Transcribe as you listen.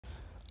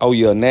Oh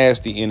yeah,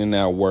 nasty in and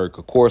out work.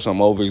 Of course,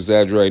 I'm over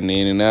exaggerating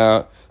the in and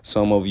out.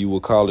 Some of you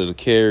will call it a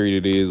carry.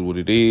 It is what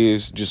it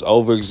is. Just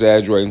over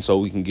exaggerating so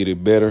we can get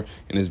it better.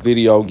 In this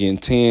video, getting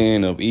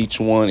 10 of each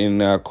one: in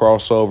and out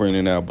crossover, in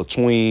and out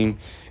between,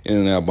 in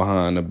and out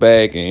behind the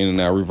back, and in and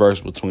out reverse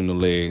between the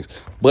legs.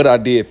 But I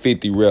did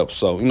 50 reps.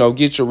 So,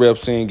 get your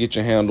reps in, get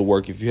your handle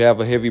work. If you have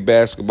a heavy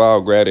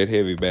basketball, grab that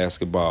heavy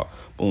basketball.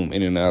 Boom,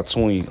 in and out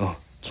tween.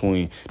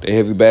 Tween. The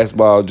heavy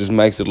basketball just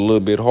makes it a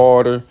little bit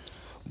harder,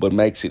 but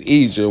makes it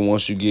easier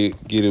once you get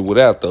it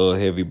without the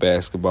heavy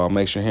basketball.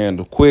 Makes your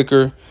handle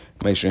quicker,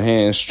 makes your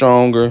hands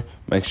stronger,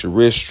 makes your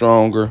wrist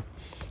stronger.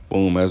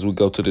 Boom, as we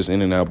go to this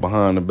in and out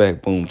behind the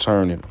back, boom,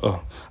 turn it.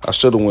 I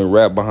should have went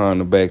right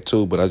behind the back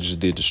too, but I just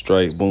did the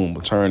straight, boom,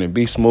 but turn it.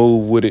 Be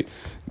smooth with it.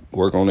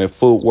 Work on that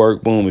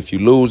footwork, boom. If you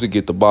lose it,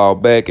 get the ball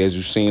back. As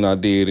you seen, I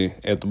did it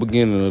at the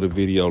beginning of the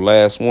video.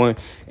 Last one,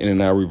 in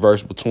and out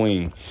reverse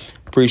between.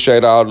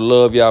 Appreciate all the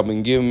love y'all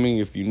been giving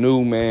me. If you're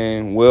new,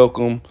 man,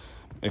 welcome.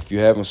 If you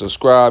haven't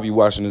subscribed, you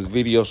watching this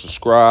video,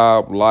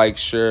 subscribe, like,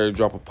 share,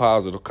 drop a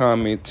positive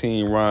comment.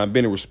 Team Ryan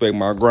Bennett, respect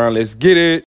my grind. Let's get it.